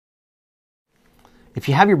If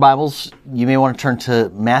you have your Bibles, you may want to turn to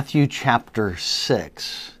Matthew chapter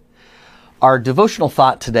 6. Our devotional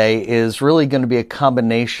thought today is really going to be a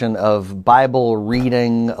combination of Bible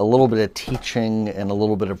reading, a little bit of teaching, and a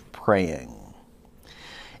little bit of praying.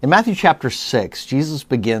 In Matthew chapter 6, Jesus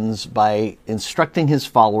begins by instructing his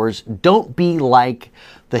followers, don't be like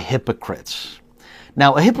the hypocrites.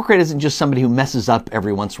 Now, a hypocrite isn't just somebody who messes up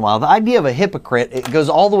every once in a while. The idea of a hypocrite, it goes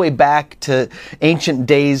all the way back to ancient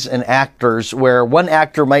days and actors, where one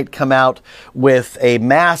actor might come out with a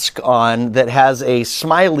mask on that has a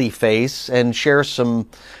smiley face and share some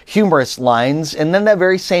humorous lines, and then that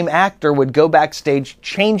very same actor would go backstage,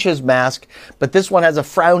 change his mask, but this one has a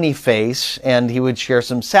frowny face, and he would share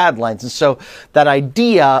some sad lines. And so that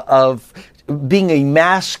idea of being a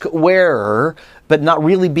mask wearer but not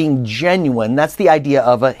really being genuine, that's the idea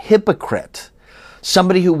of a hypocrite.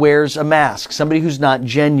 Somebody who wears a mask, somebody who's not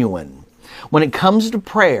genuine. When it comes to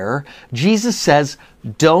prayer, Jesus says,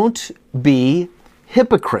 don't be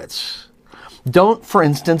hypocrites. Don't, for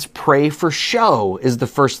instance, pray for show, is the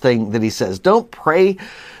first thing that he says. Don't pray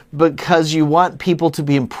because you want people to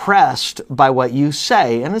be impressed by what you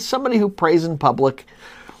say. And as somebody who prays in public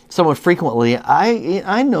somewhat frequently,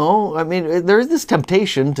 I know, there is this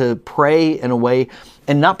temptation to pray in a way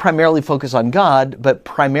and not primarily focus on God, but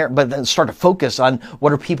then start to focus on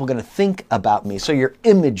what are people going to think about me. So you're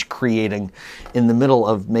image creating in the middle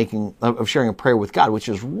of sharing a prayer with God, which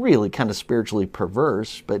is really kind of spiritually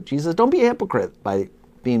perverse. But Jesus says, don't be a hypocrite by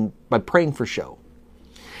praying for show.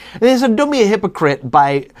 And he said, don't be a hypocrite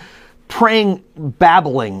by praying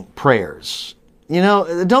babbling prayers. You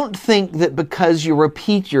know, don't think that because you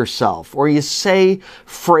repeat yourself or you say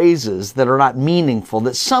phrases that are not meaningful,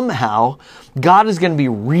 that somehow God is going to be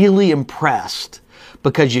really impressed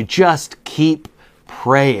because you just keep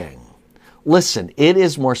praying. Listen, it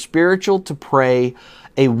is more spiritual to pray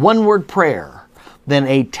a one-word prayer than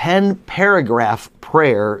a 10-paragraph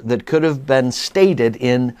prayer that could have been stated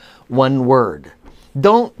in one word.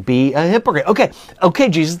 Don't be a hypocrite. Okay,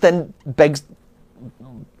 Jesus then begs...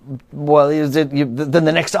 then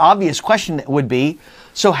the next obvious question would be,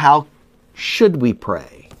 so how should we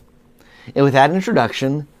pray? And with that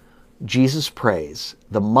introduction, Jesus prays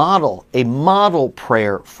a model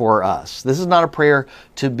prayer for us. This is not a prayer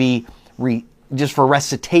to be just for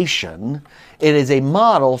recitation. It is a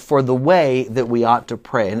model for the way that we ought to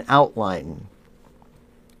pray, an outline.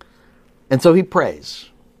 And so he prays,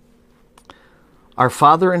 Our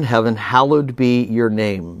Father in heaven, hallowed be your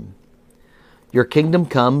name. Your kingdom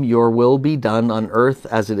come, your will be done on earth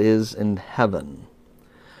as it is in heaven.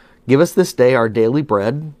 Give us this day our daily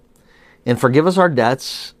bread, and forgive us our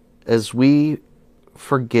debts as we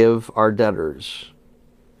forgive our debtors.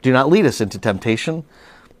 Do not lead us into temptation,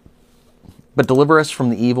 but deliver us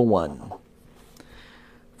from the evil one.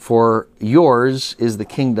 For yours is the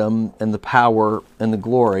kingdom and the power and the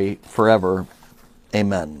glory forever.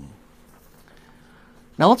 Amen.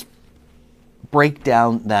 Now let's break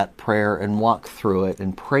down that prayer and walk through it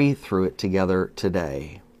and pray through it together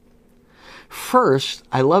today. First,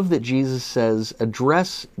 I love that Jesus says,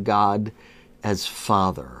 address God as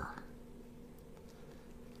Father.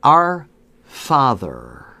 Our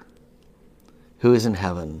Father, who is in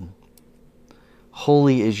heaven,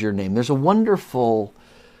 holy is your name. There's a wonderful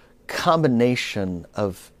combination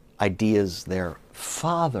of ideas there.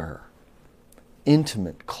 Father,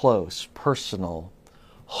 intimate, close, personal,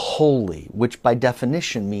 holy, which by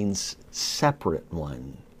definition means separate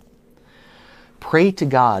one. Pray to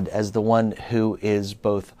God as the one who is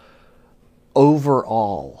both over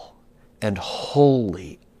all and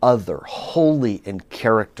wholly other, holy in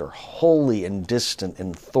character, holy and distant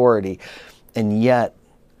in authority, and yet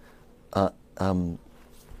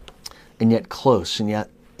close, and yet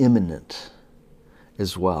immanent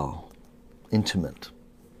as well, intimate.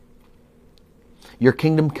 Your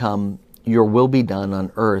kingdom come, your will be done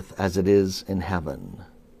on earth as it is in heaven.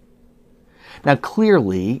 Now,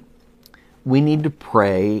 clearly, we need to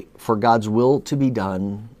pray for God's will to be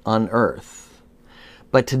done on earth.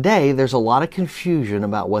 But today, there's a lot of confusion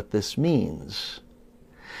about what this means.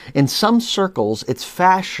 In some circles, it's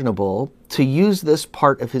fashionable to use this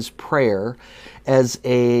part of his prayer as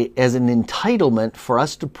an entitlement for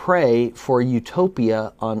us to pray for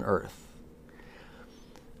utopia on earth.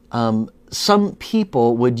 Some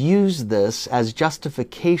people would use this as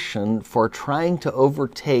justification for trying to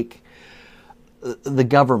overtake the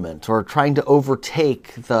government or trying to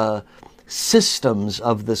overtake the systems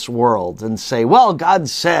of this world and say, well, God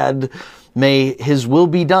said, may his will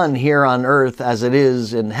be done here on earth as it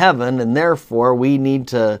is in heaven, and therefore we need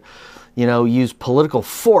to, use political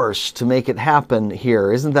force to make it happen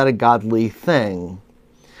here. Isn't that a godly thing?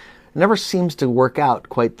 It never seems to work out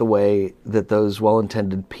quite the way that those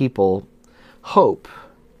well-intended people hope.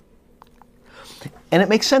 And it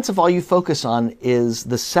makes sense if all you focus on is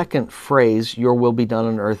the second phrase, your will be done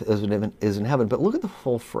on earth as it is in heaven. But look at the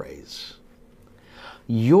full phrase.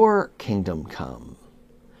 Your kingdom come,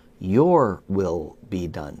 your will be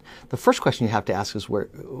done. The first question you have to ask is,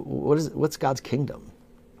 what's God's kingdom?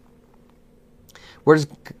 Where is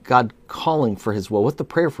God calling for his will? What's the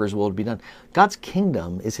prayer for his will to be done? God's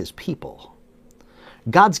kingdom is his people.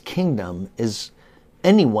 God's kingdom is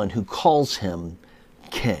anyone who calls him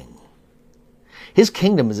king. His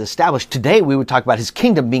kingdom is established. Today we would talk about his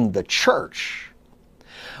kingdom being the church.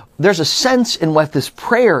 There's a sense in what this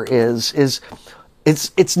prayer is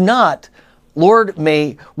it's not, Lord,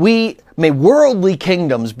 may worldly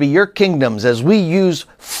kingdoms be your kingdoms as we use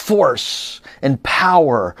force and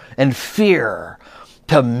power and fear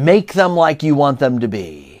to make them like you want them to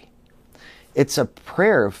be. It's a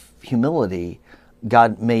prayer of humility.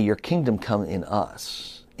 God, may your kingdom come in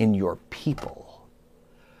us, in your people.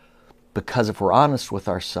 Because if we're honest with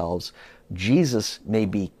ourselves, Jesus may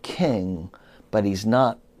be king, but he's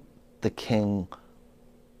not the king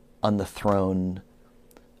on the throne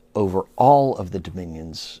over all of the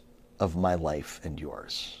dominions of my life and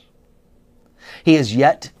yours. He is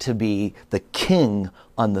yet to be the king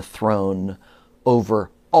on the throne over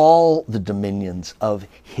all the dominions of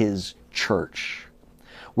his church,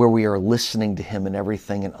 where we are listening to him in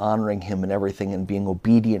everything and honoring him in everything and being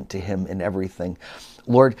obedient to him in everything.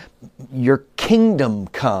 Lord, your kingdom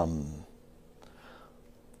come.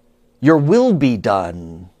 Your will be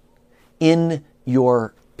done in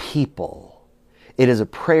your people. It is a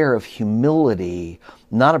prayer of humility,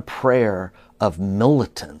 not a prayer of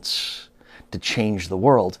militance to change the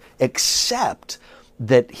world, except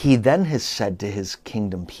that he then has said to his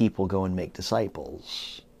kingdom people, go and make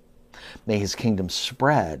disciples. May his kingdom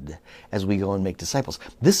spread as we go and make disciples.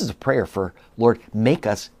 This is a prayer for, Lord, make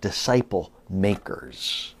us disciple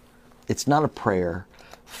makers. It's not a prayer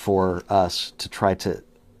for us to try to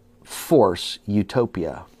force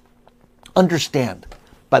utopia. Understand,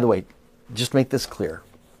 by the way, just make this clear.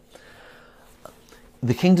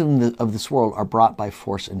 The kingdoms of this world are brought by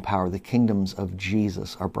force and power. The kingdoms of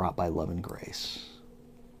Jesus are brought by love and grace.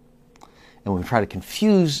 And when we try to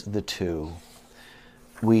confuse the two,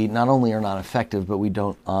 we not only are not effective, but we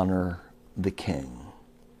don't honor the King.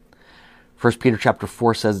 1 Peter chapter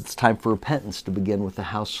 4 says it's time for repentance to begin with the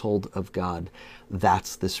household of God.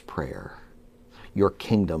 That's this prayer. Your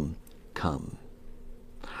kingdom come.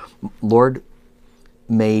 Lord,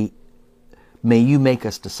 may you make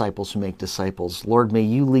us disciples who make disciples. Lord, may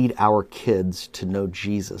you lead our kids to know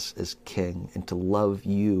Jesus as King and to love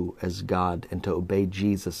you as God and to obey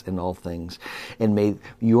Jesus in all things. And may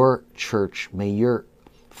your church, may your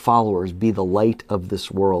followers be the light of this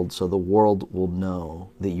world so the world will know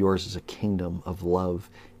that yours is a kingdom of love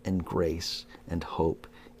and grace and hope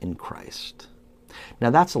in Christ. Now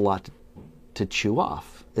that's a lot to chew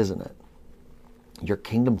off, isn't it? Your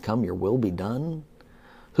kingdom come, your will be done.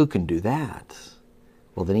 Who can do that?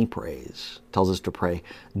 Well, then he prays, tells us to pray,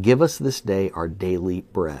 give us this day our daily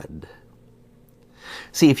bread.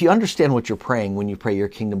 See, if you understand what you're praying when you pray your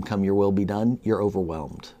kingdom come, your will be done, you're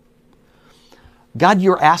overwhelmed. God,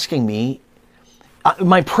 you're asking me,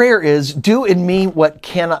 my prayer is, do in me what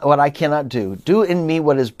I cannot do. Do in me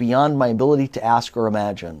what is beyond my ability to ask or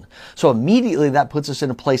imagine. So immediately that puts us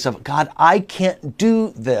in a place of, God, I can't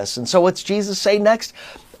do this. And so what's Jesus say next?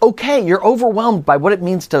 Okay, you're overwhelmed by what it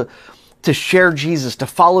means to share Jesus, to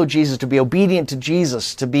follow Jesus, to be obedient to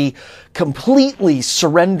Jesus, to be completely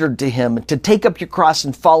surrendered to him, to take up your cross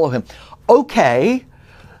and follow him. Okay,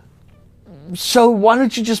 so why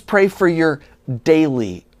don't you just pray for your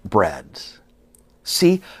daily bread?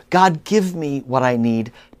 See, God, give me what I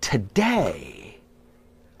need today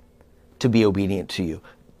to be obedient to you,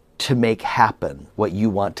 to make happen what you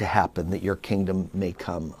want to happen, that your kingdom may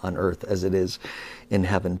come on earth as it is in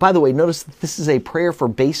heaven. By the way, notice that this is a prayer for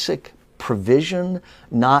basic provision,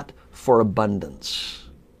 not for abundance.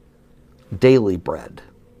 Daily bread.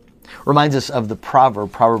 Reminds us of the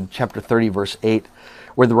Proverb chapter 30, verse 8,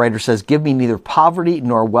 where the writer says, give me neither poverty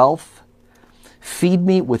nor wealth. Feed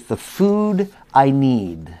me with the food I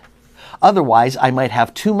need. Otherwise, I might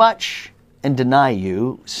have too much and deny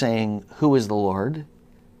you, saying, who is the Lord?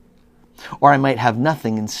 Or I might have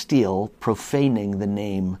nothing and steal, profaning the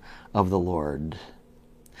name of the Lord.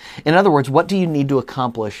 In other words, what do you need to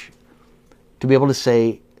accomplish to be able to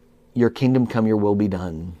say, your kingdom come, your will be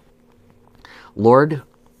done? Lord,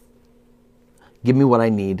 give me what I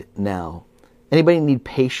need now. Anybody need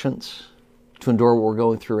patience to endure what we're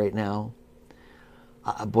going through right now?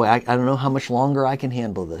 Boy, I don't know how much longer I can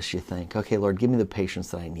handle this, you think. Okay, Lord, give me the patience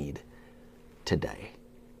that I need today.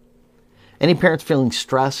 Any parents feeling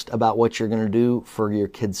stressed about what you're going to do for your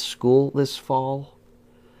kids' school this fall?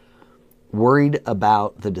 Worried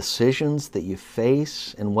about the decisions that you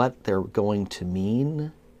face and what they're going to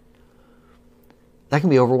mean? That can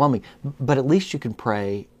be overwhelming. But at least you can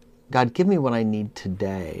pray, God, give me what I need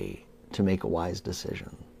today to make a wise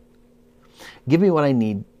decision. Give me what I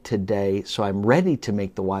need today so I'm ready to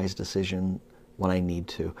make the wise decision when I need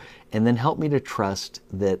to. And then help me to trust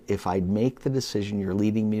that if I make the decision you're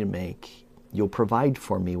leading me to make, you'll provide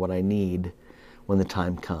for me what I need when the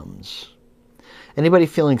time comes. Anybody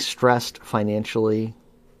feeling stressed financially?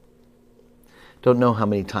 Don't know how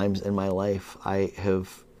many times in my life I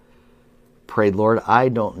have prayed, Lord, I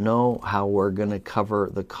don't know how we're going to cover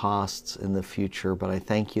the costs in the future, but I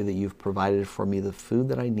thank you that you've provided for me the food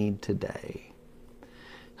that I need today.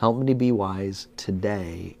 Help me to be wise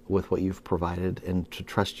today with what you've provided and to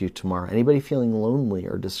trust you tomorrow. Anybody feeling lonely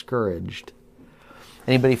or discouraged?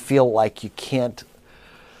 Anybody feel like you can't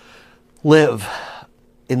live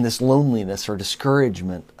in this loneliness or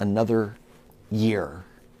discouragement another year?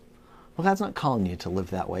 Well, God's not calling you to live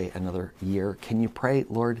that way another year. Can you pray,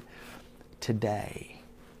 Lord, today,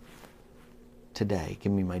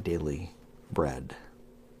 give me my daily bread.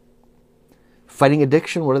 Fighting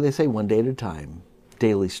addiction, what do they say? One day at a time.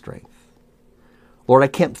 Daily strength. Lord, I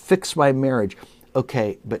can't fix my marriage.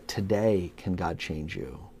 Okay, but today can God change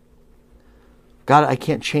you? God, I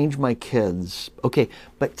can't change my kids. Okay,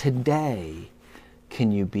 but today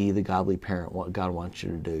can you be the godly parent what God wants you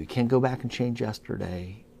to do? You can't go back and change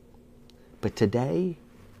yesterday. But today,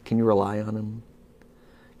 can you rely on him?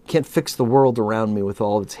 Can't fix the world around me with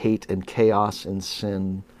all its hate and chaos and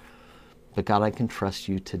sin. But God, I can trust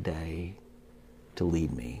you today to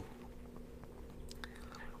lead me.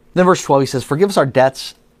 Then verse 12, he says, forgive us our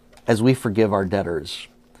debts as we forgive our debtors.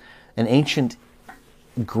 An ancient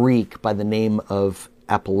Greek by the name of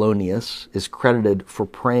Apollonius is credited for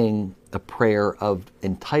praying a prayer of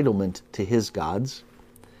entitlement to his gods.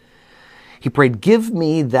 He prayed, give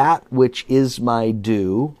me that which is my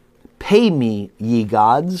due. Pay me, ye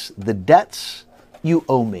gods, the debts you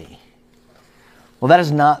owe me. Well, that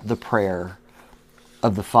is not the prayer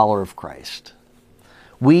of the follower of Christ.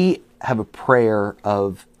 We have a prayer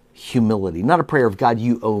of humility, not a prayer of God,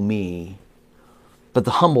 you owe me, but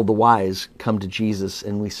the humble, the wise come to Jesus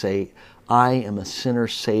and we say, I am a sinner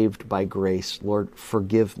saved by grace. Lord,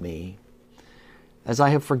 forgive me as I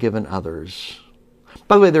have forgiven others.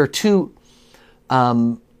 By the way, there are two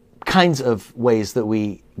kinds of ways that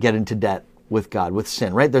we get into debt with God, with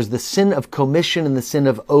sin, right? There's the sin of commission and the sin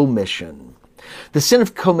of omission. The sin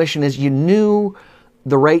of commission is you knew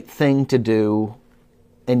the right thing to do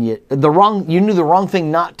and you knew the wrong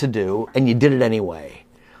thing not to do and you did it anyway,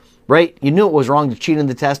 right? You knew it was wrong to cheat in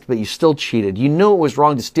the test, but you still cheated. You knew it was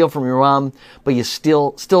wrong to steal from your mom, but you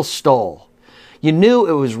still stole. You knew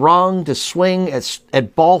it was wrong to swing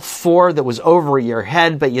at ball 4 that was over your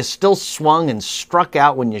head, but you still swung and struck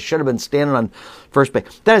out when you should have been standing on first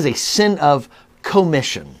base. That is a sin of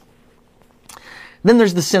commission. Then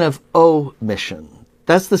there's the sin of omission.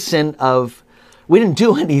 That's the sin of, we didn't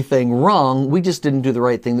do anything wrong, we just didn't do the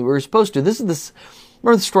right thing that we were supposed to.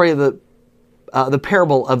 Remember the story of the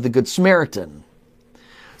parable of the Good Samaritan.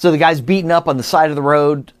 So the guy's beaten up on the side of the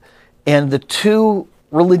road, and the two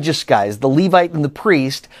religious guys, the Levite and the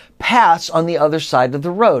priest, pass on the other side of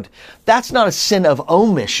the road. That's not a sin of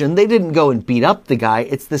omission. They didn't go and beat up the guy.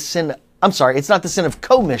 It's not the sin of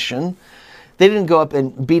commission. They didn't go up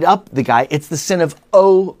and beat up the guy. It's the sin of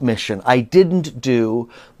omission. I didn't do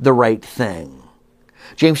the right thing.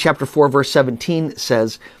 James chapter 4, verse 17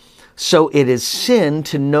 says, so it is sin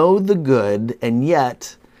to know the good and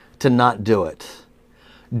yet to not do it.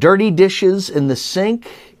 Dirty dishes in the sink,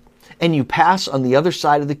 and you pass on the other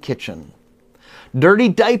side of the kitchen. Dirty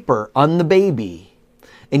diaper on the baby,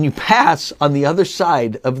 and you pass on the other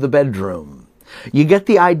side of the bedroom. You get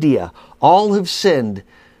the idea. All have sinned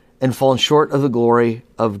and fallen short of the glory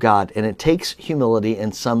of God. And it takes humility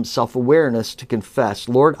and some self-awareness to confess,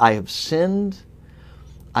 Lord, I have sinned.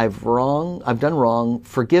 I've done wrong.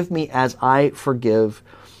 Forgive me as I forgive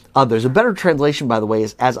others. A better translation, by the way,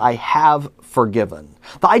 is as I have forgiven.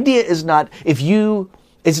 The idea is not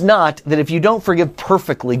that if you don't forgive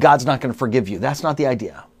perfectly, God's not going to forgive you. That's not the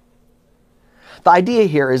idea. The idea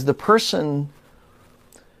here is the person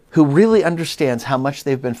who really understands how much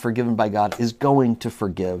they've been forgiven by God is going to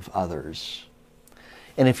forgive others.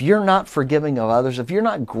 And if you're not forgiving of others, if you're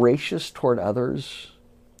not gracious toward others,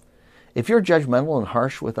 if you're judgmental and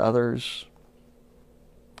harsh with others,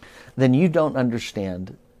 then you don't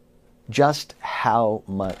understand just how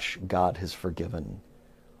much God has forgiven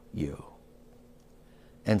you.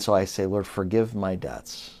 And so I say, Lord, forgive my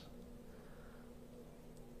debts.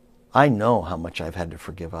 I know how much I've had to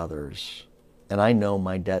forgive others, and I know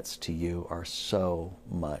my debts to you are so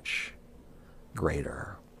much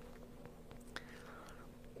greater.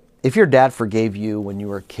 If your dad forgave you when you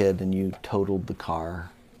were a kid and you totaled the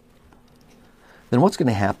car, then what's going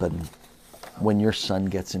to happen when your son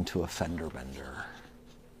gets into a fender bender?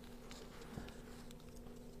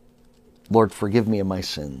 Lord, forgive me of my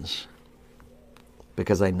sins,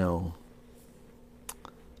 because I know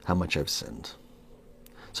how much I've sinned.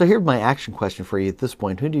 So here's my action question for you at this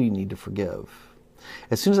point. Who do you need to forgive?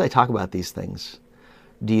 As soon as I talk about these things,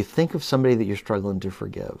 do you think of somebody that you're struggling to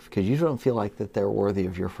forgive because you don't feel like that they're worthy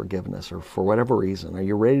of your forgiveness, or for whatever reason? Are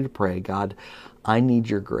you ready to pray, God, I need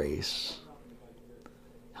your grace.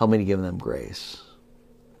 Help me to give them grace.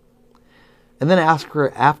 And then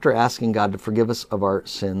after asking God to forgive us of our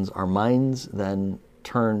sins, our minds then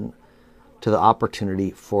turn to the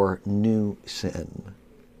opportunity for new sin.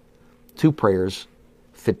 Two prayers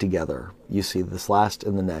fit together. You see this last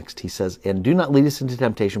and the next. He says, and do not lead us into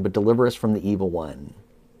temptation, but deliver us from the evil one.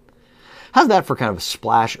 How's that for kind of a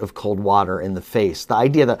splash of cold water in the face? The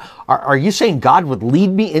idea that, are you saying God would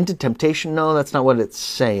lead me into temptation? No, that's not what it's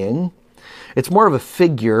saying. It's more of a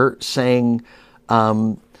figure saying,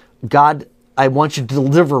 God, I want you to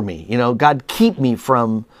deliver me. God, keep me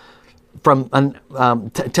from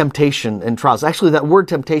temptation and trials. Actually, that word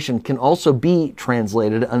temptation can also be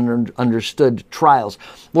translated and understood trials.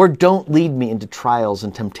 Lord, don't lead me into trials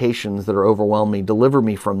and temptations that are overwhelming. Deliver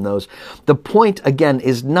me from those. The point, again,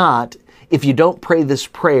 is not if you don't pray this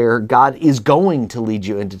prayer, God is going to lead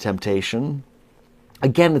you into temptation.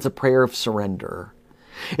 Again, it's a prayer of surrender.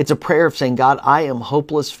 It's a prayer of saying, God, I am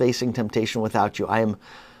hopeless facing temptation without you.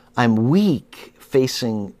 I'm weak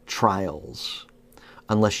facing trials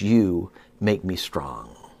unless you make me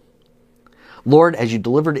strong. Lord, as you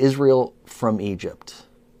delivered Israel from Egypt,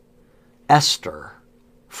 Esther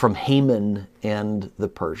from Haman and the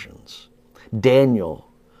Persians, Daniel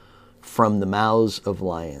from the mouths of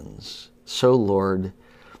lions, so Lord,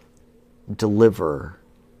 deliver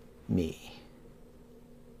me.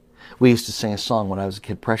 We used to sing a song when I was a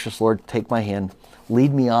kid, Precious Lord, take my hand,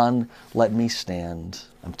 lead me on, let me stand.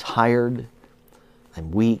 I'm tired,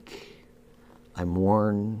 I'm weak, I'm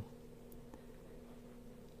worn.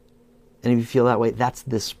 And if you feel that way, that's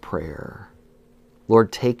this prayer.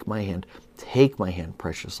 Lord, take my hand,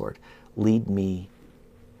 precious Lord. Lead me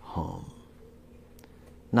home.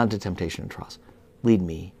 Not to temptation and trials. Lead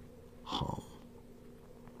me home.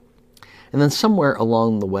 And then somewhere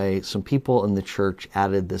along the way, some people in the church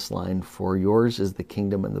added this line, for yours is the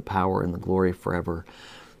kingdom and the power and the glory forever.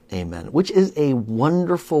 Amen. Which is a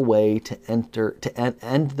wonderful way to end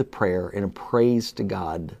the prayer in a praise to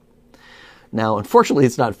God. Now, unfortunately,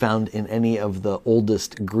 it's not found in any of the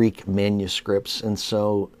oldest Greek manuscripts, and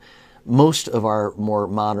so most of our more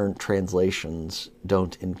modern translations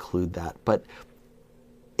don't include that. But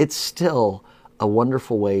it's still a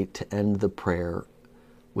wonderful way to end the prayer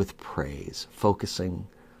with praise, focusing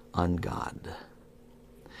on God.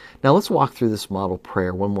 Now, let's walk through this model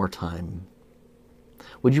prayer one more time.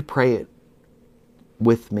 Would you pray it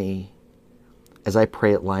with me as I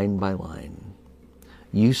pray it line by line?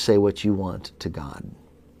 You say what you want to God.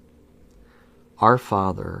 Our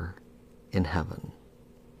Father in heaven,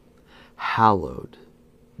 hallowed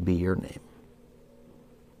be your name.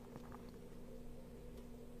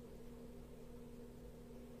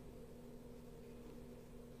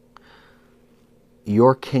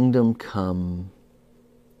 Your kingdom come,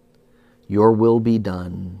 your will be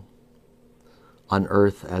done on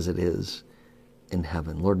earth as it is in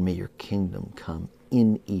heaven. Lord, may your kingdom come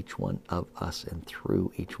in each one of us and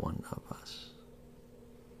through each one of us.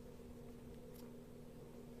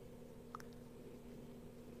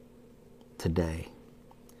 Today,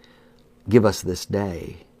 give us this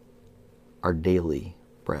day our daily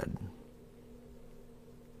bread.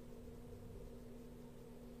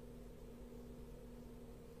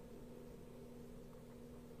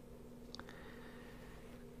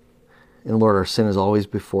 And Lord, our sin is always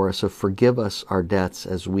before us, so forgive us our debts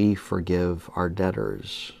as we forgive our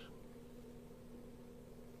debtors.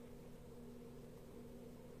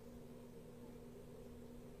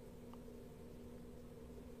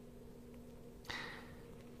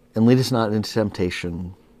 And lead us not into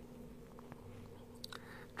temptation,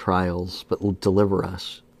 trials, but deliver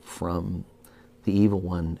us from the evil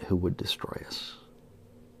one who would destroy us.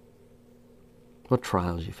 What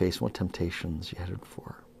trials you face, what temptations you headed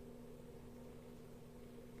for.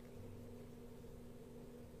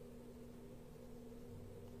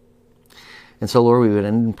 And so, Lord, we would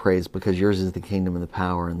end in praise because yours is the kingdom and the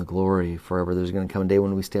power and the glory forever. There's going to come a day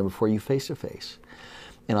when we stand before you face to face.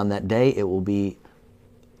 And on that day, it will be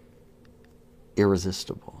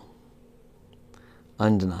irresistible,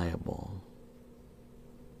 undeniable,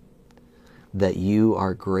 that you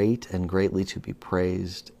are great and greatly to be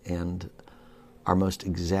praised, and our most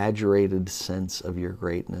exaggerated sense of your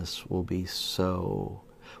greatness will be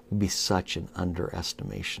such an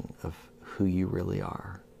underestimation of who you really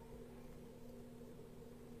are.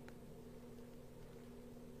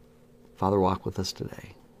 Father, walk with us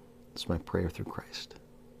today. It's my prayer through Christ.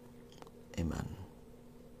 Amen.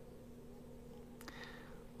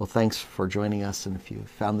 Well, thanks for joining us, and if you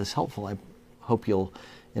found this helpful, I hope you'll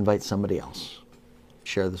invite somebody else.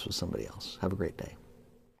 Share this with somebody else. Have a great day.